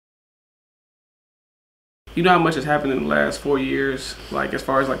You know how much has happened in the last 4 years, like as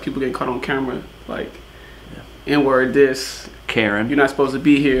far as like people getting caught on camera, like N-word, this, Karen, you're not supposed to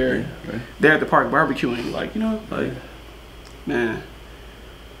be here. Yeah, right. They're at the park barbecuing, like, you know, like, man.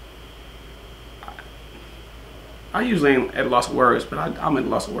 I usually ain't at a loss of words, but I'm at a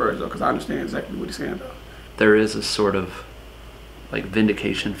loss of words though, because I understand exactly what he's saying though. There is a sort of like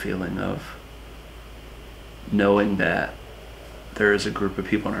vindication feeling of knowing that there is a group of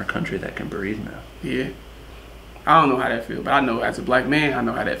people in our country that can breathe now. Yeah. I don't know how that feels, but I know as a black man, I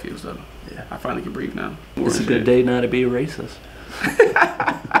know how that feels though. Yeah. I finally can breathe now. It's a good day not to be a racist.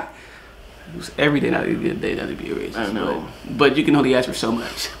 Every day not a good day not to be a racist. I know. But you can only ask for so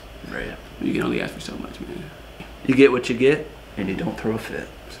much. Right. You can only ask for so much, man. You get what you get, and you don't throw a fit.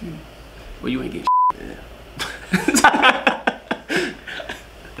 See? Well, you ain't getting Yeah.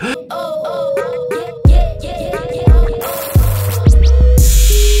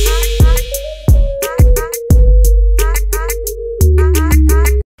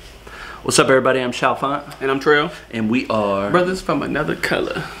 What's up, everybody? I'm Chalfant. And I'm Trale. And we are brothers from another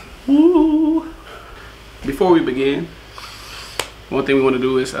color. Woo! Before we begin, one thing we want to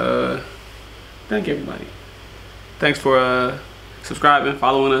do is thank everybody. Thanks for subscribing,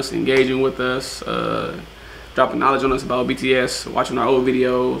 following us, engaging with us, dropping knowledge on us about BTS, watching our old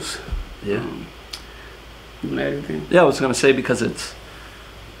videos. Yeah. You want to add anything? Yeah, I was gonna say, because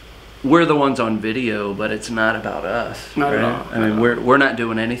we're the ones on video, but it's not about us. Not right? at all. I mean, we're not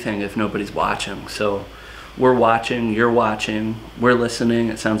doing anything if nobody's watching. So we're watching, you're watching, we're listening.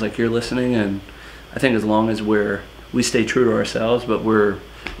 It sounds like you're listening, and I think as long as we stay true to ourselves, but we're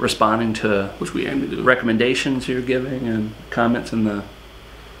responding to which we aim to do, recommendations you're giving and comments in the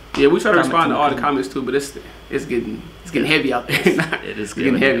we try to respond to all the comments too, but it's getting heavy out there. It is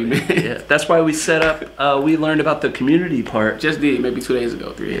getting heavy, man. Yeah, that's why we set up. We learned about the community part. Just did maybe 2 days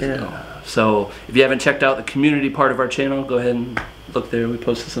ago, 3 days ago. So if you haven't checked out the community part of our channel, go ahead and look there. We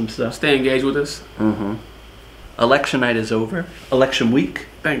posted some stuff. Stay engaged with us. Election night is over. Election week.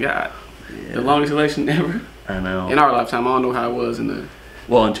 Thank God. Yeah. The longest election ever. I know. In our lifetime. I don't know how it was in the...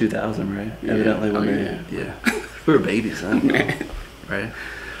 Well, in 2000, right? Yeah. Evidently when yeah. We were babies then. Man. Right?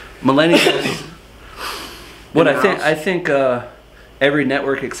 Millennials. What I think every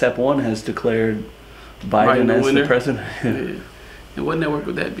network except one has declared Biden as the president. Yeah. And what network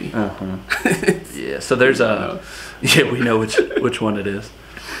would that be? Yeah, so there's we know which one it is.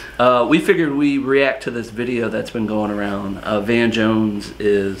 We figured we react to this video that's been going around. Van Jones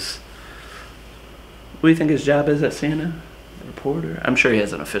is, what do you think his job is at CNN? A reporter? I'm sure he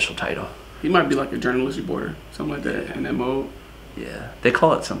has an official title. He might be like a journalist reporter, something like that, in that mode. Yeah, they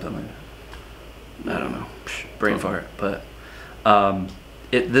call it something like that. I don't know, brain fart. But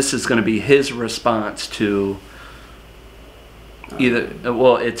this is going to be his response to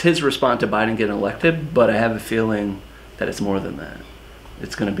it's his response to Biden getting elected, but I have a feeling that it's more than that.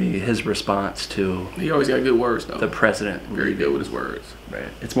 It's going to be his response to... He always got good words, though. The president. Very good with his words. Right.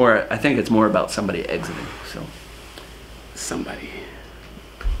 It's more. I think it's more about somebody exiting. So. Somebody.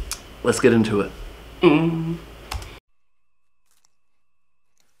 Let's get into it.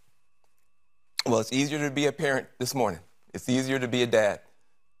 Well, it's easier to be a parent this morning. It's easier to be a dad.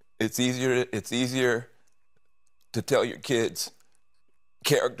 It's easier to tell your kids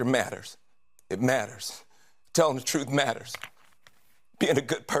character matters. It matters. Telling the truth matters. Being a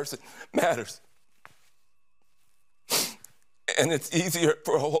good person matters. And it's easier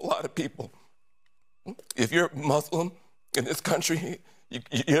for a whole lot of people. If you're Muslim in this country, you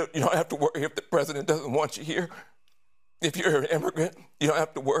don't have to worry if the president doesn't want you here. If you're an immigrant, you don't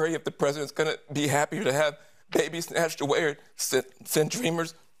have to worry if the president's going to be happier to have babies snatched away or send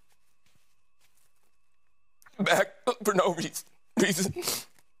dreamers back for no reason. This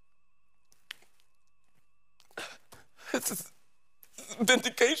is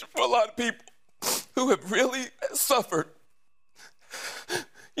vindication for a lot of people who have really suffered.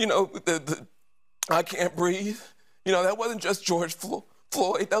 You know, the I can't breathe. You know, that wasn't just George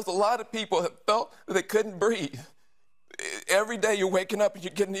Floyd. That was a lot of people that felt that they couldn't breathe. Every day you're waking up and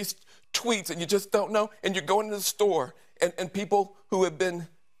you're getting these tweets and you just don't know, and you're going to the store and people who have been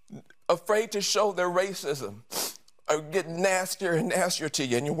afraid to show their racism are getting nastier and nastier to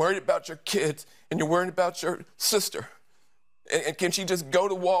you, and you're worried about your kids and you're worried about your sister. And can she just go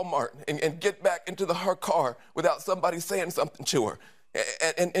to Walmart and get back into her car without somebody saying something to her?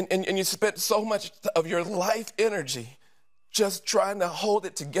 And you spent so much of your life energy just trying to hold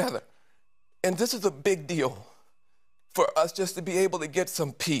it together. And this is a big deal for us just to be able to get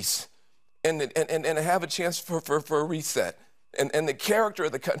some peace and have a chance for a reset. And the character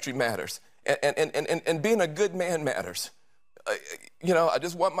of the country matters. And being a good man matters. You know, I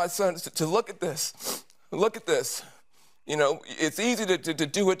just want my sons to look at this. look at this. You know, it's easy to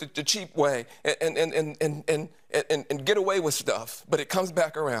do it the cheap way and get away with stuff, but it comes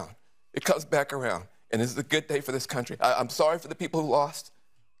back around. It comes back around, and it's a good day for this country. I'm sorry for the people who lost.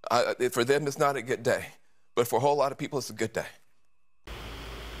 For them, it's not a good day, but for a whole lot of people, it's a good day.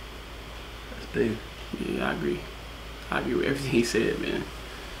 That's big. Yeah, I agree. I agree with everything he said, man.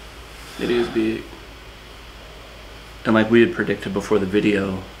 It is big. And like we had predicted before the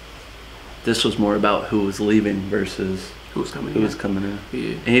video, this was more about who was leaving versus who was coming in.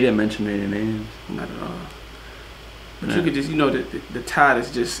 Yeah. And he didn't mention any names. Not at all. But you could just, you know, the tide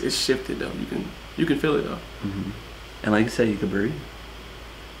is just, it's shifted though. You can feel it though. Mm-hmm. And like you said, you could breathe.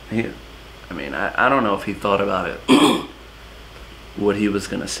 I don't know if he thought about it, what he was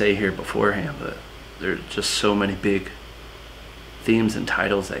going to say here beforehand, but there's just so many big themes and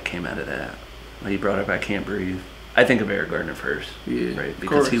titles that came out of that. Like he brought up I Can't Breathe. I think of Eric Gardner first, right?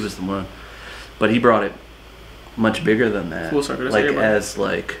 Because he was the one. But he brought it much bigger than that. Full circle. Like as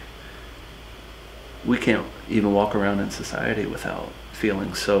like, we can't even walk around in society without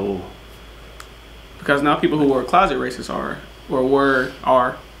feeling so. Because now people who are closet racists are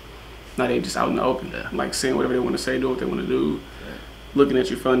now they just out in the open, like saying whatever they want to say, doing what they want to do, looking at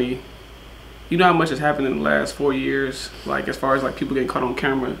you funny. You know how much has happened in the last 4 years, like as far as like people getting caught on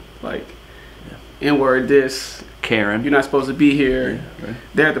camera, like N-word, this, Karen, you're not supposed to be here. Yeah, right.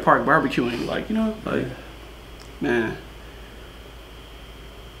 They're at the park barbecuing, like, you know, like, man.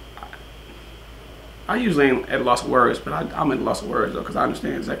 I usually ain't at a loss of words, but I'm at a loss of words though, because I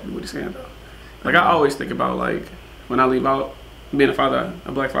understand exactly what he's saying though. Like I always think about like when I leave out, being a father,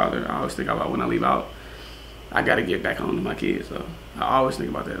 a black father, I always think about when I leave out, I gotta get back home to my kids. So I always think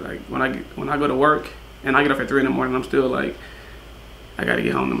about that. Like when I go to work and I get off at 3 in the morning, I'm still like, I gotta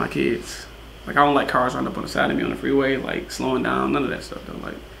get home to my kids. Like I don't like cars running up on the side of me on the freeway, like slowing down, none of that stuff though.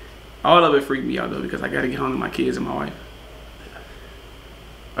 Like all of it freaked me out though, because I gotta get home to my kids and my wife.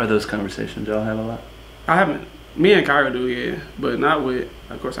 Are those conversations y'all have a lot? I haven't. Me and Kyra do, yeah, but not with.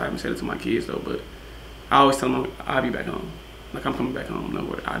 Of course, I haven't said it to my kids though. But I always tell them I'll be back home. Like I'm coming back home. No,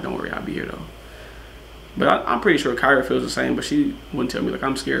 don't worry, I'll be here though. But I'm pretty sure Kyra feels the same. But she wouldn't tell me like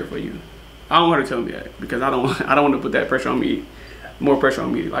I'm scared for you. I don't want her to tell me that because I don't want to put that pressure on me. More pressure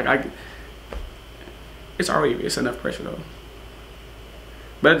on me. Like it's enough pressure though.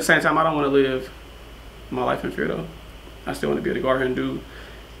 But at the same time, I don't want to live my life in fear though. I still want to be able to go out here and do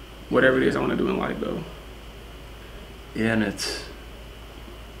whatever it is I want to do in life though. Yeah, and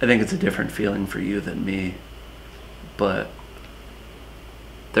I think it's a different feeling for you than me, but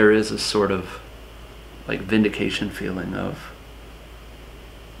there is a sort of like vindication feeling of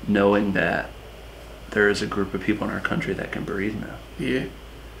knowing that there is a group of people in our country that can breathe now. Yeah.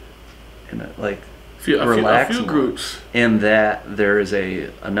 And like a few groups. And that there is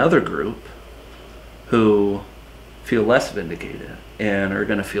another group who feel less vindicated and are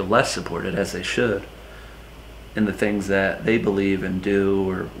going to feel less supported, as they should, in the things that they believe and do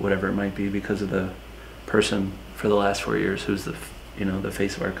or whatever it might be, because of the person for the last 4 years who's the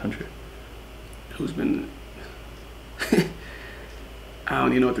face of our country. Who's been I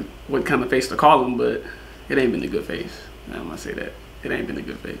don't even know what kind of face to call him, but it ain't been a good face. I'm gonna say that. It ain't been a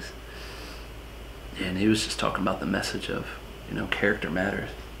good face. Yeah, and he was just talking about the message of, character matters.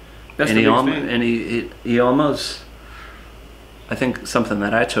 That's and the biggest thing. And he almost, I think something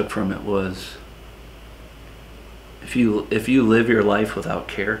that I took from it was, if you live your life without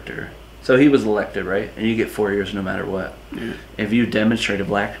character, so he was elected, right? And you get 4 years no matter what. Yeah. If you demonstrate a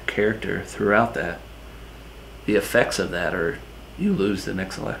black character throughout that, the effects of that are you lose the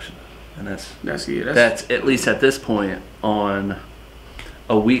next election. And that's at least at this point, on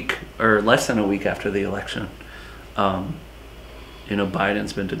a week or less than a week after the election,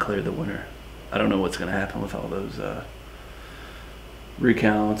 Biden's been declared the winner. I don't know what's going to happen with all those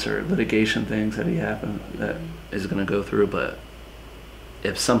recounts or litigation things that is going to go through, but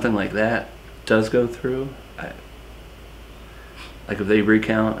if something like that does go through, like if they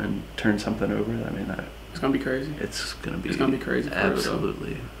recount and turn something over, it's gonna be crazy. It's gonna be crazy.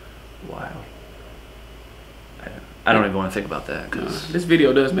 Absolutely wild. I don't even want to think about that, because this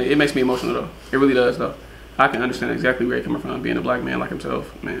video makes me emotional though. It really does though. I can understand exactly where you're coming from, being a black man like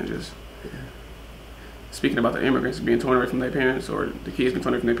himself, man. Just speaking about the immigrants being torn away from their parents, or the kids being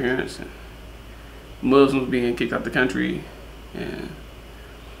torn away from their parents, and Muslims being kicked out the country, and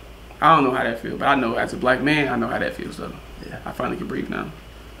I don't know how that feels, but I know as a black man, I know how that feels though. Yeah. I finally can breathe now.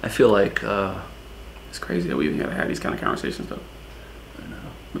 I feel like it's crazy that we even gotta have these kind of conversations though. I know.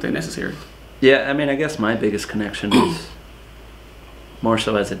 But they're necessary. Yeah, I guess my biggest connection is more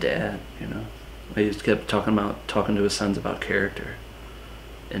so as a dad, I just kept talking to his sons about character,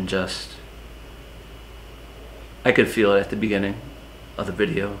 and just I could feel it at the beginning of the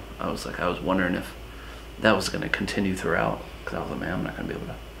video. I was wondering if that was going to continue throughout, because I was like, man, I'm not going to be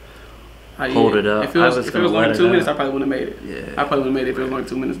able to hold it up. If it was only 2 minutes, I probably wouldn't have made it. Yeah. I probably wouldn't have made it if it was only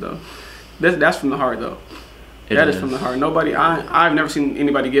 2 minutes though. That's from the heart though. That is from the heart. Nobody, I've never seen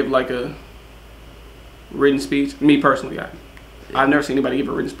anybody give like a written speech. Me personally, I've never seen anybody give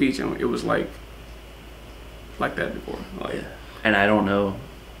a written speech and it was like that before. Like, yeah. And I don't know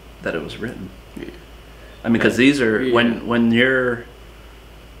that it was written. Yeah. I mean, because these are when you're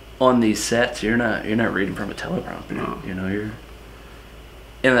on these sets, you're not reading from a teleprompter. No. You know,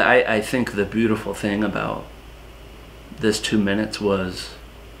 and I think the beautiful thing about this 2 minutes was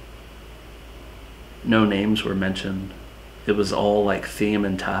no names were mentioned. It was all like theme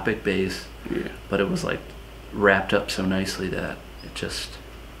and topic based. Yeah. But it was like wrapped up so nicely that it just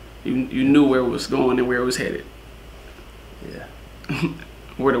you knew where it was going and where it was headed. Yeah.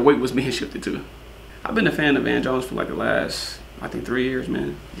 Where the weight was being shifted to. I've been a fan of Van Jones for like the last, I think, 3 years,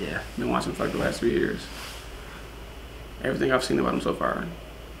 man. Yeah. Been watching him for like the last 3 years. Everything I've seen about him so far,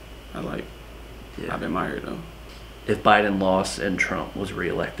 I like. Yeah. I've admired though. If Biden lost and Trump was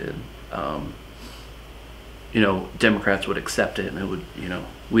reelected, you know, Democrats would accept it, and it would, you know,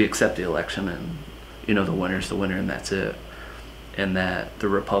 we accept the election, and you know, the winner's the winner, and that's it. And that the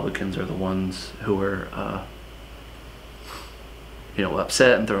Republicans are the ones who are, you know,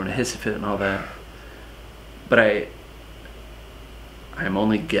 upset and throwing a hissy fit and all that. But I'm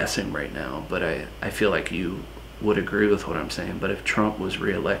only guessing right now, but I feel like you would agree with what I'm saying. But if Trump was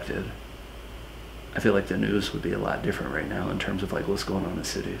reelected, I feel like the news would be a lot different right now in terms of like what's going on in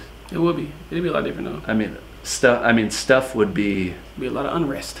cities. It would be. It'd be a lot different though. I mean, stuff would be a lot of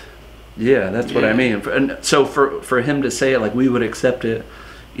unrest. Yeah, that's what I mean. And so for him to say it, like, we would accept it,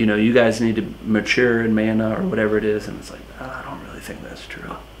 you know, you guys need to mature and man up or whatever it is, and it's like, I don't really think that's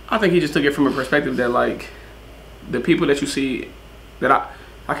true. I think he just took it from a perspective that, like, the people that you see, that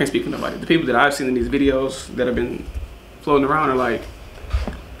I can't speak for nobody, the people that I've seen in these videos that have been floating around are like,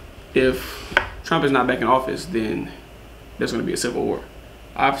 if Trump is not back in office, then there's going to be a civil war.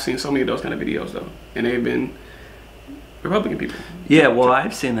 I've seen so many of those kind of videos, though, and they've been Republican people. Yeah, well,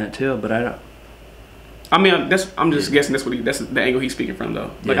 I've seen that too, but I don't. I mean, I'm just guessing that's the angle he's speaking from,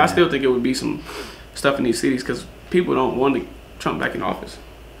 though. Like, I still think it would be some stuff in these cities because people don't want Trump back in office.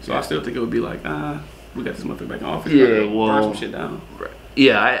 So I still think it would be like, we got this motherfucker back in office. Yeah, well, burn some shit down. Right.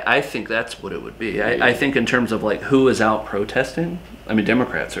 Yeah, I think that's what it would be. I think in terms of like who is out protesting, I mean,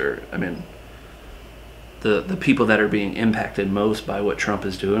 Democrats are. I mean, the people that are being impacted most by what Trump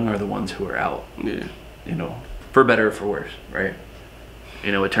is doing are the ones who are out. Yeah. You know, for better or for worse, right?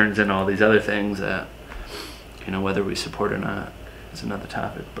 You know, it turns into all these other things that, you know, whether we support or not is another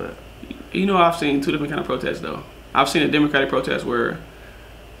topic. But you know, I've seen two different kind of protests though. I've seen a Democratic protest where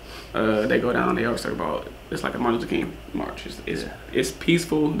they go down. They always talk about it's like a Martin Luther King march. It's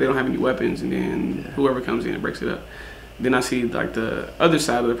peaceful. They don't have any weapons, and then whoever comes in and breaks it up. Then I see like the other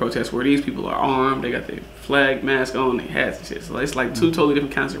side of the protest where these people are armed. They got their flag mask on, their hats and shit. So it's like two totally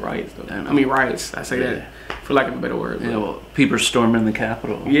different kinds of riots though. I mean riots. I say that for lack of a better word. Yeah, well, people are storming the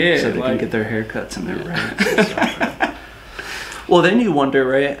Capitol. Yeah, so they can get their haircuts and their riots and stuff. Right? Well, then you wonder,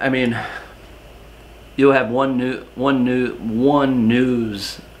 right? I mean, you'll have one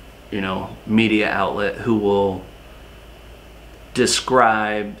news, you know, media outlet who will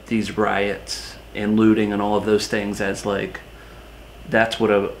describe these riots and looting and all of those things as like that's what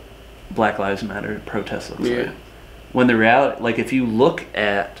a Black Lives Matter protest looks like. When the reality, like if you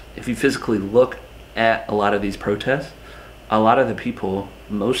physically look at a lot of these protests, a lot of the people,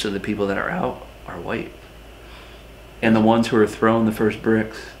 most of the people that are out are white, and the ones who are throwing the first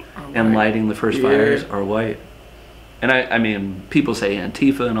bricks and lighting the first fires are white. And I mean, people say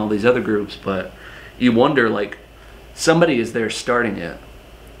Antifa and all these other groups, but you wonder, like, somebody is there starting it.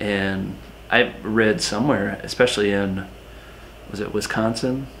 And I read somewhere, especially in, was it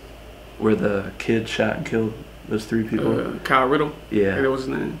Wisconsin, where the kid shot and killed those 3 people? Kyle Riddle? Yeah. That was his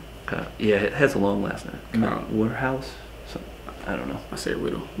name? Yeah, it has a long last name. Kyle. Waterhouse? I don't know. I said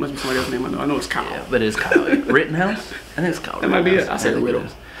Riddle. Must be somebody else's name I know. I know it's Kyle. Yeah, but it's Kyle. Rittenhouse? I think it's Kyle. That might be it. I said Riddle.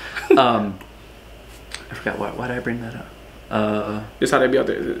 I forgot why did I bring that up? Just how they be out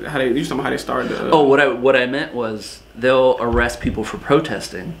there. You talking about how they started? What I meant was they'll arrest people for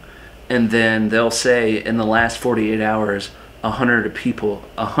protesting, and then they'll say in the last 48 hours,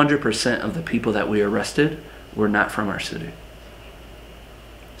 100% of the people that we arrested were not from our city.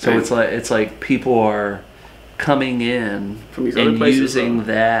 So it's like people are coming in from these and other places, using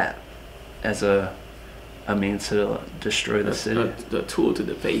that as a means to destroy the city. The tool to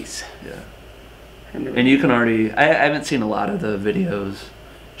the face. Yeah. And you can already, I haven't seen a lot of the videos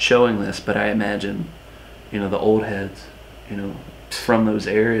showing this, but I imagine you know, the old heads, you know, from those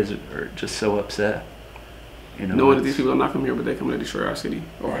areas are just so upset. You know, knowing that these people are not from here, but they come to destroy our city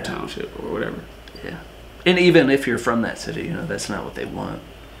or our township or whatever. Yeah. And even if you're from that city, you know, that's not what they want.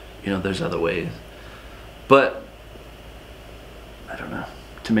 You know, there's other ways. But, I don't know.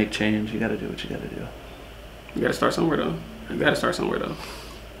 To make change, you got to do what you got to do. You got to start somewhere, though. You got to start somewhere, though.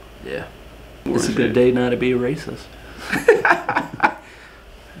 Yeah. It's a good day not to be a racist.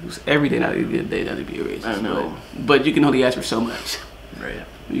 Every day not a good day not to be a racist. I know. But you can only ask for so much. Right.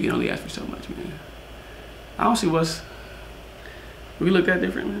 You can only ask for so much, man. I don't see what's... We look that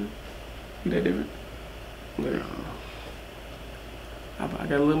different, man. We that different. Like, I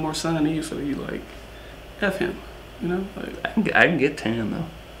got a little more sun than you, so you like, F him, you know? Like, I can get tan, though.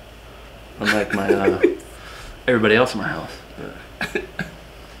 Unlike my, everybody else in my house.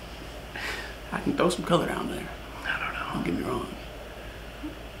 I can throw some color down there. I don't know. Don't get me wrong.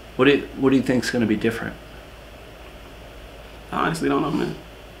 What do you think's going to be different? I honestly don't know, man.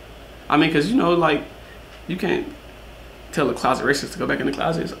 I mean, because, you know, like, you can't tell a closet racist to go back in the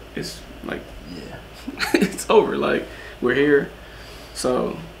closet. It's like, yeah, it's over. Like, we're here.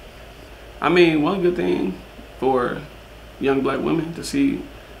 So, I mean, one good thing for young black women to see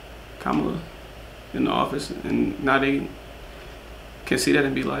Kamala in the office, and now they can see that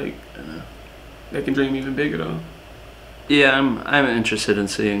and be like, they can dream even bigger, though. Yeah, I'm interested in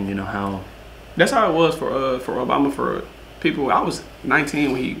seeing, you know, how. That's how it was for Obama, for people. I was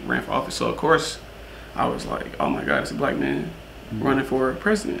 19 when he ran for office, so of course I was like, oh my God, it's a black man running for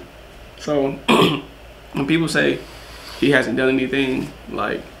president. So when people say he hasn't done anything,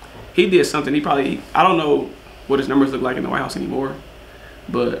 like, he did something. He probably, I don't know what his numbers look like in the White House anymore,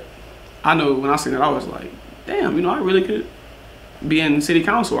 but I know when I seen that, I was like, damn, you know, I really could be in city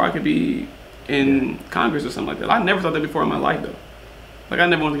council, or I could be in Congress or something like that. I never thought that before in my life, though. Like, I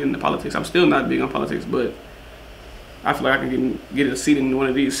never wanted to get into politics. I'm still not big on politics, but I feel like I can get a seat in one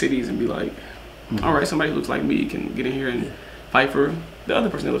of these cities and be like, all right, somebody who looks like me can get in here and fight for the other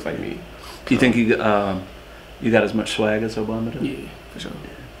person that looks like me. Do you think you got as much swag as Obama did? Yeah, for sure.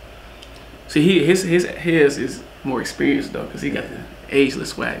 See, his is more experienced, though, because he got the ageless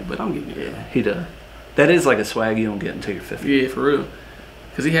swag, but I'm getting it. Yeah, he does. That is like a swag you don't get until you're 50. Yeah, for real.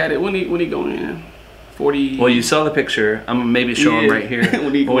 Because he had it when he going in 40. Well, you saw the picture. I'm gonna maybe show him right here.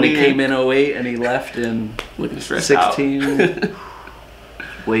 when he came in 08 and he left in looking stressed 16. out.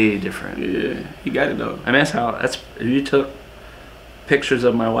 Way different. Yeah, he got it though. I mean, if you took pictures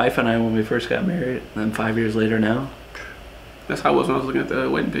of my wife and I when we first got married, and then 5 years later now. That's how it was when I was looking at the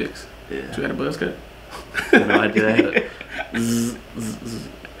wedding pics. Yeah. You had a buzz cut? No, I did.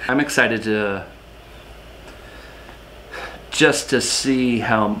 I'm excited to just to see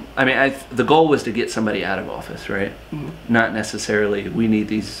how. I mean, the goal was to get somebody out of office, right? Mm-hmm. Not necessarily we need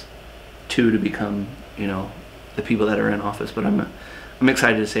these two to become, you know, the people that are in office. But I'm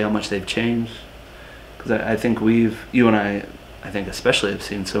excited to see how much they've changed, because I think you and I think especially have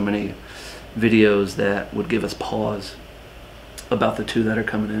seen so many videos that would give us pause about the two that are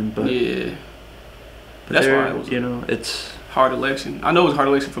coming in. But yeah, but that's why it was, you know, it's hard election. I know it was a hard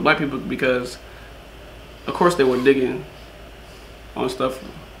election for black people because, of course, they were digging on stuff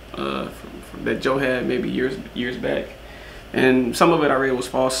that Joe had maybe years back, and some of it I read was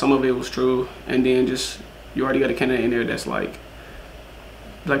false, some of it was true, and then just you already got a candidate in there that's like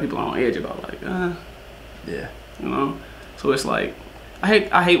black people are on edge about, like, yeah, you know. So it's like I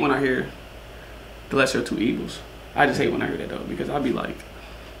hate when I hear the lesser of two evils. I just hate when I hear that, though, because I'll be like,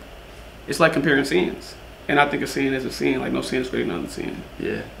 it's like comparing sins, and I think a sin is a sin. Like, no sin is greater than another sin.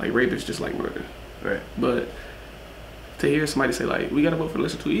 Yeah, like rape is just like murder, right? But to hear somebody say, like, we gotta vote for the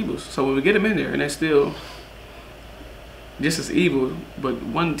lesser of two evils, so when we get them in there and they're still just as evil, but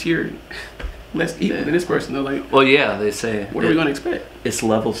one tier less evil than this person, they're like, well, yeah, they say, what are we gonna expect? It's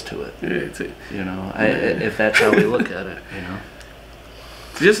levels to it. Yeah, it's it. You know, if that's how we look at it, you know.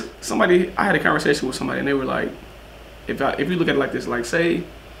 Just somebody, I had a conversation with somebody, and they were like, if you look at it like this, like, say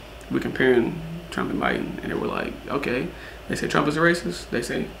we're comparing Trump and Biden, and they were like, okay, they say Trump is a racist, they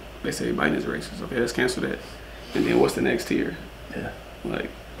say Biden is a racist. Okay, let's cancel that. And then what's the next tier? Yeah, like,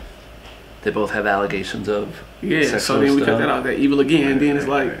 they both have allegations of so then we cut that out, that evil again. Right, and then it's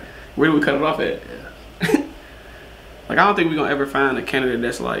like, where do we cut it off at? Yeah. Like, I don't think we're gonna ever find a candidate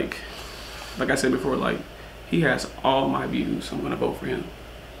that's like I said before, like, he has all my views, so I'm gonna vote for him.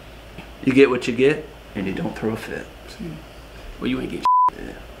 You get what you get, and you don't throw a fit. See? Well, you ain't getting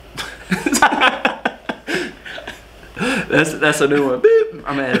That's a new one. Beep.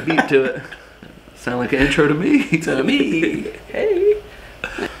 I'm gonna add a beat to it. Sound like an intro to me. To me. Hey.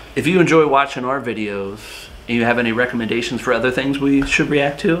 If you enjoy watching our videos and you have any recommendations for other things we should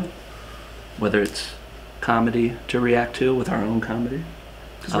react to, whether it's comedy to react to with our own comedy.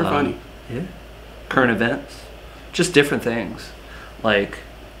 Because we're funny. Yeah. Current events. Just different things. Like,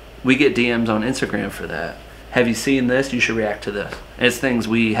 we get DMs on Instagram for that. Have you seen this? You should react to this. And it's things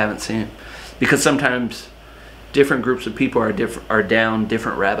we haven't seen. Because sometimes different groups of people are down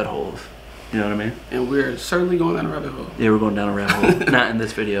different rabbit holes. You know what I mean? And we're certainly going down a rabbit hole. Yeah, we're going down a rabbit hole. Not in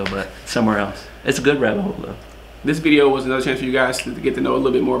this video, but somewhere else. It's a good rabbit hole, though. This video was another chance for you guys to get to know a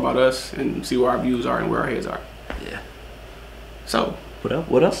little bit more about us and see where our views are and where our heads are. Yeah. So,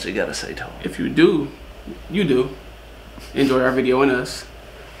 what else do you got to say, Tom? if you do enjoy our video and us,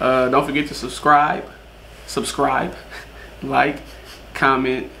 don't forget to subscribe, like,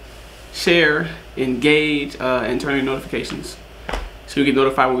 comment, share, engage, and turn on notifications so you get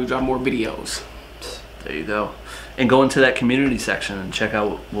notified when we drop more videos. There you go. And go into that community section and check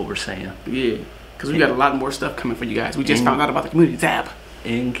out what we're saying. Yeah, because we got a lot more stuff coming for you guys. We just found out about the community tab.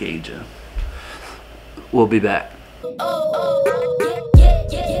 Engage. We'll be back.